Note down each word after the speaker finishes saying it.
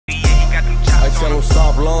don't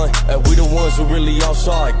stop lying, and we the ones who really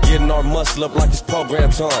outside, getting our muscle up like it's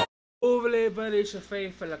program time. Overlay, buddy, it's your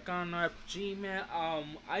favorite RPG, man.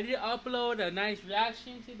 I did upload a nice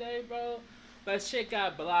reaction today, bro, but shit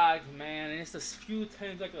got blocked, man. And it's a few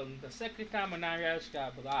times, like the second time a reaction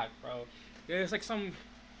got blocked, bro. There's like some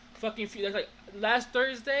fucking few, like last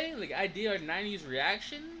Thursday, like I did a 90s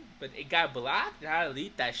reaction, but it got blocked, and I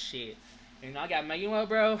delete that shit. And I got my, you know what,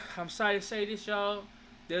 bro? I'm sorry to say this, y'all.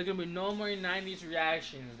 There's gonna be no more 90s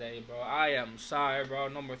reactions day, bro. I am sorry, bro.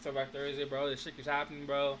 No more Throwback Thursday, bro. This shit is happening,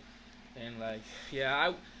 bro. And like,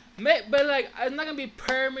 yeah, but like, I'm not gonna be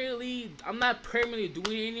permanently. I'm not permanently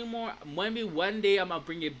doing it anymore. Maybe one day I'm gonna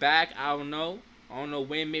bring it back. I don't know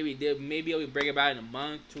when. Maybe I'll bring it back in a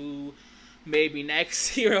month, 2. Maybe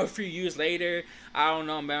next year or a few years later. I don't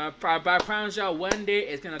know, man. I promise y'all, one day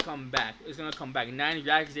it's gonna come back. It's gonna come back. 90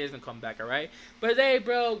 reactions days gonna come back, alright? But today,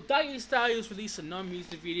 bro, Doggystyleeee released a no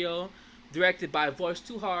music video directed by Voice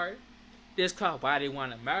Too Hard. This called Why They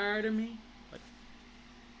Wanna Murder Me.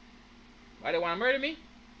 Why they wanna murder me?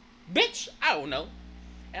 Bitch, I don't know.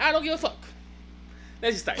 And I don't give a fuck.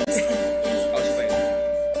 Let's just start. Oh, she's playing.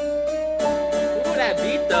 Ooh, that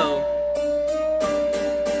beat though.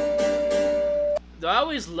 I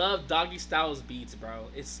always love Doggystyleee's beats, bro.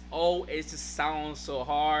 It just sounds so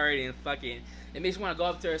hard and fucking. It makes me want to go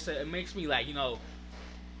up there. So it makes me like, you know,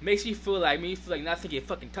 makes me feel like nothing can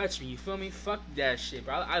fucking touch me. You feel me? Fuck that shit,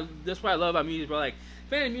 bro. That's what I love about music, bro. Like,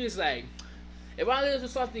 fan music, like, if I listen to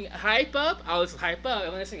something hype up, I'll listen hype up.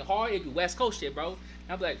 If I listen hard, it'd be West Coast shit, bro.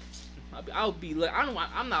 And I'll be like, I'm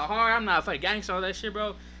not hard. I'm not a fucking gangster, all that shit,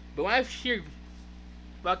 bro. But when I hear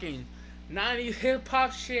fucking 90s hip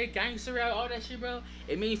hop shit, gangster rap, all that shit, bro,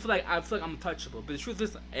 it made me feel like I'm untouchable. But the truth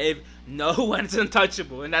is, no one's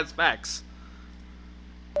untouchable, and that's facts.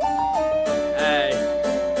 Hey.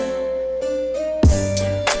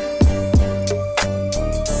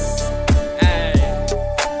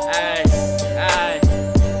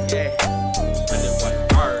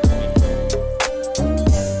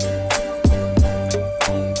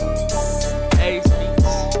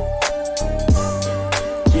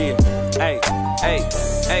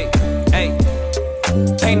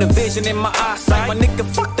 Paint a vision in my eyesight. My nigga,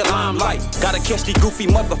 fuck the limelight. Gotta catch these goofy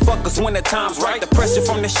motherfuckers when the time's right. The pressure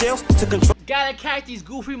from the shelves to control. Gotta catch these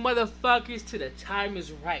goofy motherfuckers till the time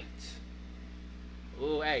is right.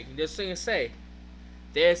 Oh, hey, just thing to say.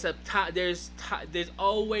 There's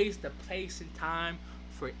always the place and time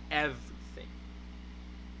for everything.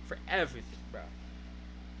 For everything, bro.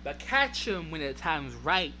 But catch them when the time's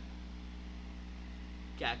right.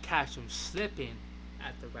 Gotta catch them slipping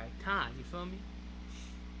at the right time. You feel me?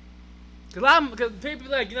 Cause people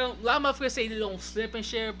like, you know, a lot of motherfuckers say they don't slip and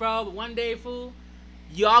shit, bro. But one day, fool,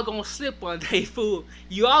 y'all gonna slip one day, fool.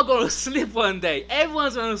 Y'all gonna slip one day.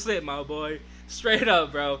 Everyone's gonna slip, my boy. Straight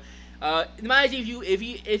up, bro. Imagine if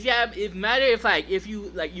you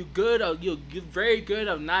good or you're very good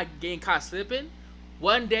of not getting caught slipping.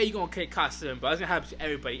 One day you gonna get caught slipping, bro. It's gonna happen to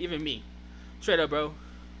everybody, even me. Straight up, bro.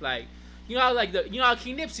 Like, you know, like how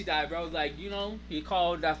King Nipsey died, bro. Like, you know, he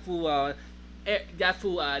called that fool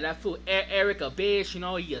Eric a bitch, you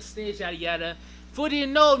know, he a snitch, yada yada. Fool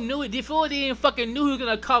didn't fucking knew he was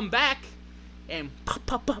gonna come back, and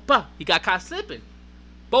he got caught slipping.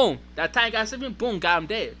 Boom, that time he got slipping, boom, got him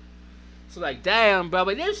dead. So like, damn, bro.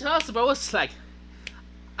 But Nipsey Hussle, bro, it's like,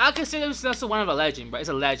 I consider Nipsey Hussle one of a legend, bro. It's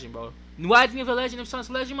a legend, bro. Why do you think of a legend? Nipsey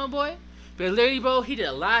Hussle a legend, my boy? But literally, bro, he did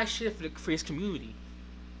a lot of shit for his community.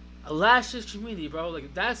 A lot of shit for his community, bro.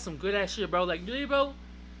 Like, that's some good ass shit, bro. Like, really, bro.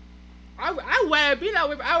 I'd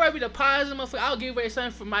rather be the positive motherfucker. I'll give away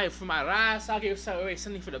something for my rights. I'll give away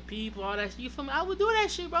something for the people, all that shit. You feel me? I would do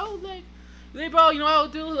that shit, bro. Like, really, bro, you know what I'll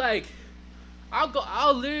do? Like,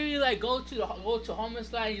 I'll literally like go to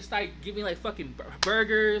homeless line and just start giving like fucking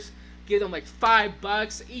burgers, give them like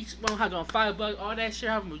 $5 each one, have them $5, all that shit,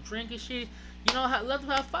 have them a drink and shit. You know, I love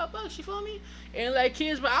to have $5. You feel me? And like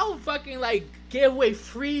kids, but I would fucking like give away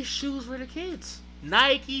free shoes for the kids.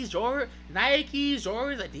 Nikes, Jordans,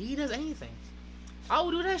 Adidas, anything. I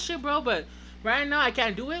would do that shit, bro. But right now I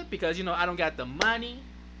can't do it because, you know, I don't got the money.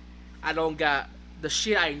 I don't got the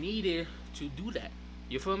shit I needed to do that.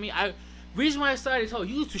 You feel me? Reason why I started this whole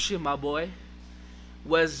YouTube shit, my boy,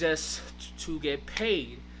 was just to get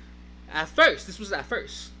paid. At first, this was at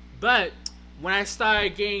first. But when I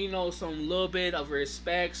started getting, you know, some little bit of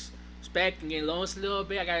respect and getting loans a little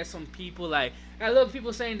bit, I got some people like, I got a little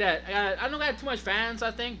people saying that I don't got too much fans,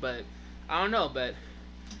 I think, but I don't know, but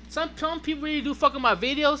some people really do fuck with my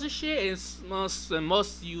videos and shit, and most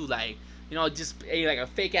of you like, you know, just like a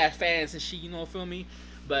fake ass fans and shit, you know, feel me?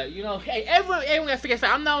 But you know, hey, everyone got fake ass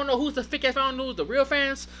fans. I don't know who's the fake ass fan, who's the real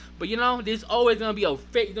fans. But you know, there's always gonna be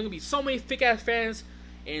there's gonna be so many fake ass fans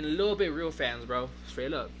and a little bit real fans, bro.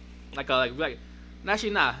 Straight up, like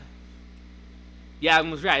actually nah. Yeah, I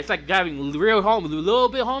was right. It's like having real homies, a little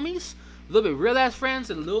bit homies, a little bit real ass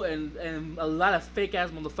friends, and a lot of fake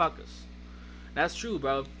ass motherfuckers. That's true,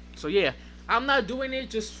 bro. So yeah, I'm not doing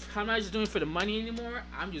it I'm not just doing it for the money anymore.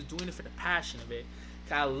 I'm just doing it for the passion of it.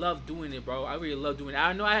 Cause I love doing it, bro. I really love doing it.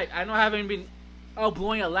 I know I haven't been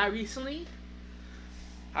blowing a lot recently.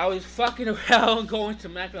 I was fucking around going to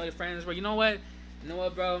Mac with other friends, but you know what? You know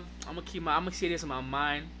what, bro? I'm gonna see this in my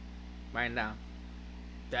mind right now.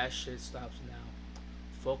 That shit stops now.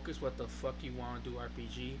 Focus what the fuck you want to do,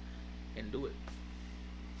 RPG, and do it.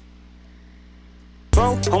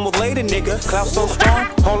 Bro, I'm a later nigga, clout so strong,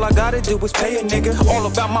 all I gotta do is pay a nigga. All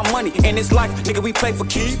about my money and it's life, nigga, we play for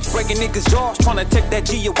keeps. Breaking niggas' jaws, tryna take that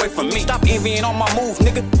G away from me. Stop envying on my move,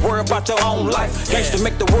 nigga, worry about your own life. Gangsta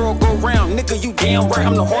make the world go round, nigga, you damn right.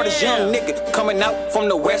 I'm the hardest young nigga, coming out from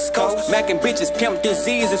the west coast. Macking bitches, pimp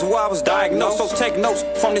disease is why I was diagnosed. So take notes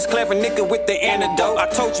from this clever nigga with the antidote. I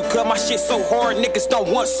told you, cut my shit so hard, niggas don't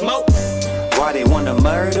want smoke. Why they wanna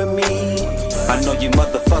murder me? I know you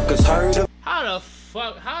motherfuckers heard of.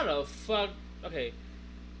 How the fuck, okay,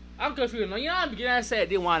 I'm confused. You know, in the beginning I said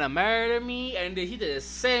they want to murder me, and then he did the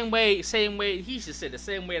same way, he just said the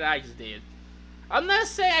same way that I just did. I'm not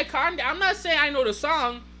saying I know the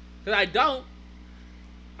song, because I don't.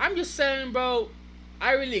 I'm just saying, bro,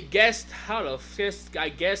 I really guessed how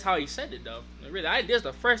he said it, though. Really, this is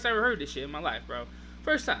the first time I heard this shit in my life, bro.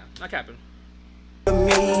 First time, not capping.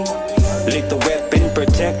 Lethal weapon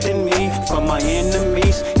protecting me from my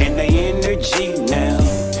enemies and their energy now.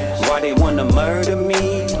 Why they wanna murder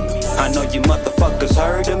me? I know you motherfuckers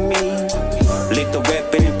heard of me. Lethal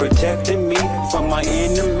weapon protecting me from my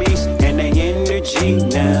enemies and their energy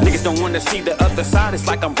now. Niggas don't wanna see the other side, it's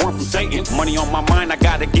like I'm born from Satan. Money on my mind, I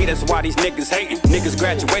gotta get, that's why these niggas hating. Niggas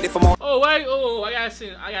graduated from all. I gotta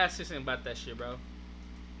say something about that shit, bro.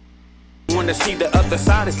 Wanna see the other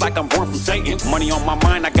side, it's like I'm born from Satan. Money on my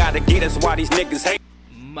mind, I gotta get, that's why these niggas hate.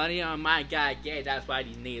 Money on my gotta get, that's why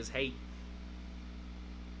these niggas hate.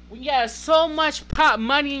 When you got so much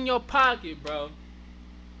money in your pocket, bro,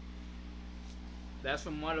 that's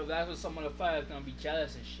when some of the fighters gonna be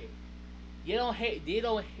jealous and shit. You don't hate, they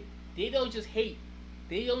don't just hate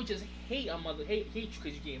you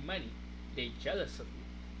because you get money. They jealous of you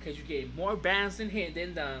because you get more bands than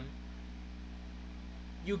them.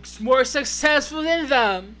 You more successful than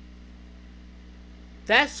them.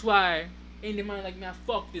 That's why in the mind like, man,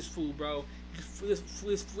 fuck this fool, bro. This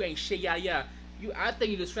fool ain't shit, yeah. I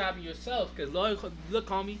think you're describing yourself, because look,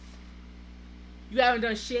 homie, you haven't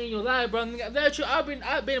done shit in your life, bro. I've been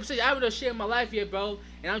upset. I haven't done shit in my life yet, bro,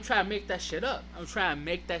 and I'm trying to make that shit up. I'm trying to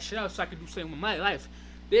make that shit up so I can do something with my life.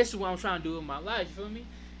 This is what I'm trying to do with my life. You feel me?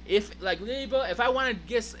 If like literally, bro, if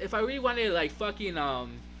I really wanted to like fucking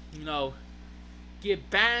you know, get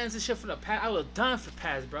bans and shit for the past, I was done for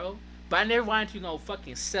past, bro. But I never wanted to, you know,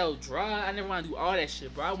 fucking sell drugs. I never wanted to do all that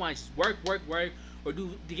shit, bro. I wanted to just work, or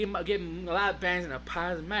get a lot of bands in a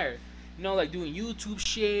positive manner. You know, like doing YouTube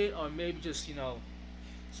shit, or maybe just, you know,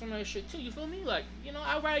 some other shit too. You feel me? Like, you know,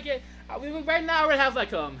 right now I already have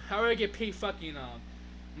like I already get paid fucking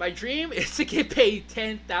my dream is to get paid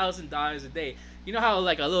 $10,000 a day. You know how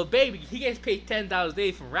like a little baby, he gets paid $10 a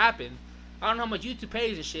day from rapping. I don't know how much YouTube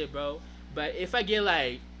pays and shit, bro. But if I get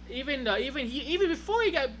like even before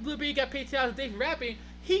he got paid $10 a day from rapping,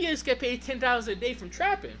 he just get paid $10 a day from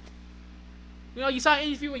trapping. You know, you saw an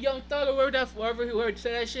interview with Young Thug or whoever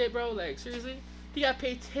said that shit, bro. Like seriously, he got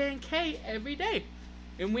paid $10K every day,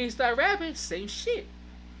 and when he started rapping, same shit.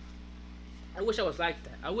 I wish I was like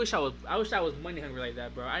that. I wish I was money hungry like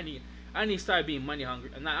that, bro. I need to start being money hungry.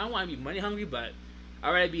 I don't want to be money hungry, but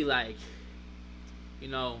I'd rather be like, you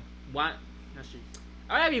know, I'd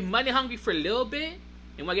rather be money hungry for a little bit,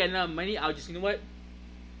 and when I get enough money, I'll just, you know what,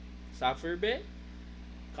 stop for a bit,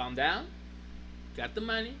 calm down, got the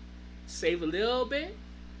money, save a little bit,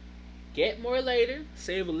 get more later,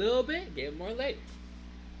 save a little bit, get more later.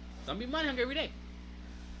 Don't be money hungry every day.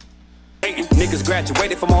 Niggas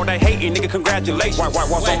graduated from all that hating, nigga, congratulations. White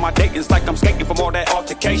walls on my dating, it's like I'm skating from all that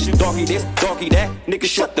altercation. Doggy this, doggy that, nigga,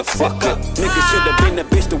 shut the fuck up. Nigga should've been a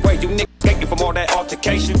bitch the way you niggas skating from all that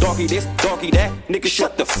altercation. Doggy this, doggy that, nigga,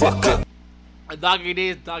 shut the fuck up. Doggy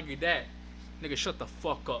this, doggy that, nigga, shut the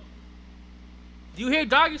fuck up. Do you hear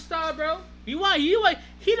Doggy Style, bro? He don't want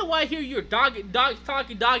to hear your talking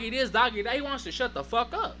doggy this, doggy that. He wants to shut the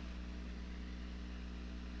fuck up.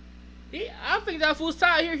 I think that fool's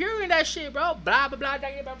tired here hearing that shit, bro. Blah blah blah blah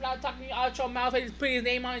blah blah. Talking out your mouth and putting his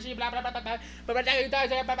name on and shit. Blah blah blah blah blah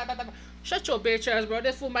blah blah. Shut your bitch ass, bro.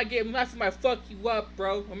 This fool might fuck you up,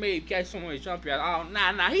 bro. Or maybe catch someone to jump you out. Oh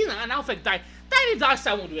nah, he's not. I don't think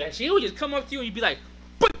Dogstyle won't do that shit. He would just come up to you and you'd be like,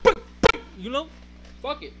 you know,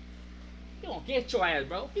 fuck it. He gonna get your ass,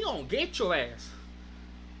 bro. He gonna get your ass.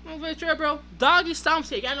 I'm very sure, bro. Doggystyle, I'm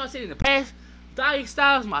saying, I know I said in the past.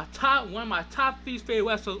 Doggystyle is one of my top 3 favorite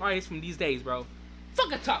West Coast artists from these days, bro.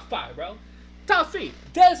 Fucking top 5, bro. Top 3,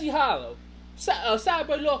 Desi Hollow,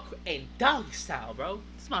 Cyber Loco, and Doggystyle, bro.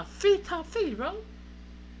 It's my top 3, bro.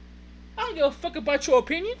 I don't give a fuck about your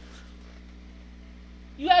opinion.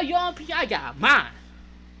 You have your own opinion, I got mine,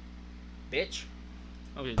 bitch.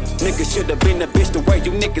 Okay. Niggas should've been the bitch the way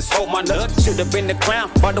you niggas hold my nuts. Should've been the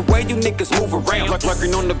clown by the way you niggas move around. Like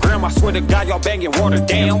lurking on the ground, I swear to God, y'all banging water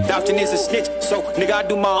down. Vouching is a snitch, so nigga, I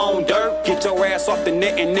do my own dirt. Get your ass off the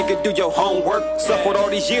net and nigga, do your homework. Suffered all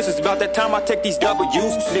these years, it's about that time I take these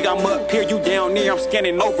W's. Nigga, I'm up here, you down there, I'm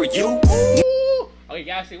scanning over you. Okay, I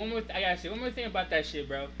gotta say one more thing about that shit,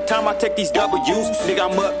 bro. Time I take these W's, nigga,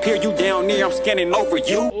 I'm up here, you down there, I'm scanning over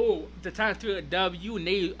you. Oh, the time through a W, and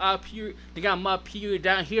they up here, nigga, I'm up here,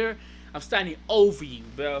 down here, I'm standing over you,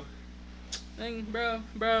 bro.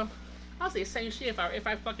 Bro, I'll say the same shit if I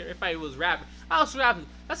was rapping. I was rapping.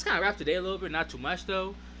 That's kind of rap today a little bit, not too much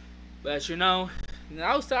though. But you know,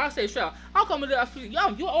 I'll say straight up. I'll come with that.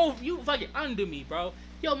 Yo, you fucking under me, bro.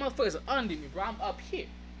 Yo, motherfuckers are under me, bro. I'm up here.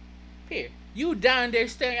 You down there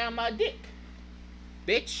staring at my dick,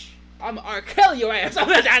 bitch. I'm R. Kelly your ass. I'm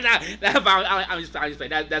just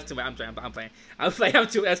playing. That's too much. I'm playing.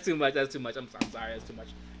 That's too much. I'm sorry.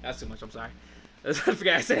 That's too much. I'm sorry. I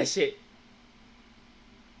forgot I said that shit.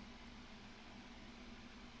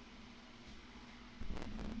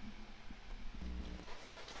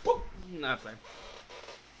 Not playing.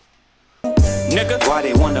 Nigga, why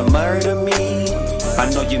they wanna murder me? I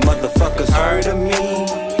know you motherfuckers heard of me.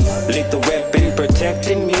 Lethal weapon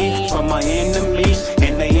protecting me from my enemies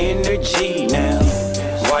and their energy now.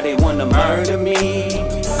 Why they wanna murder me?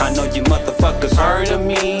 I know you motherfuckers heard of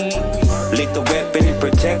me. Lethal weapon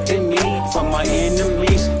protecting me from my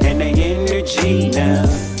enemies and their energy now.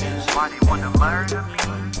 Why they wanna murder me?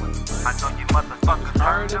 I know you motherfuckers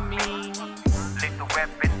heard of me. Lethal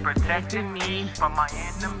weapon protecting me from my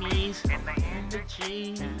enemies and their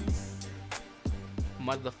energy.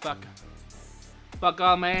 Motherfucker. Fuck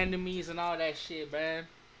all my enemies and all that shit, man.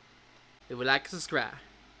 If you like, subscribe.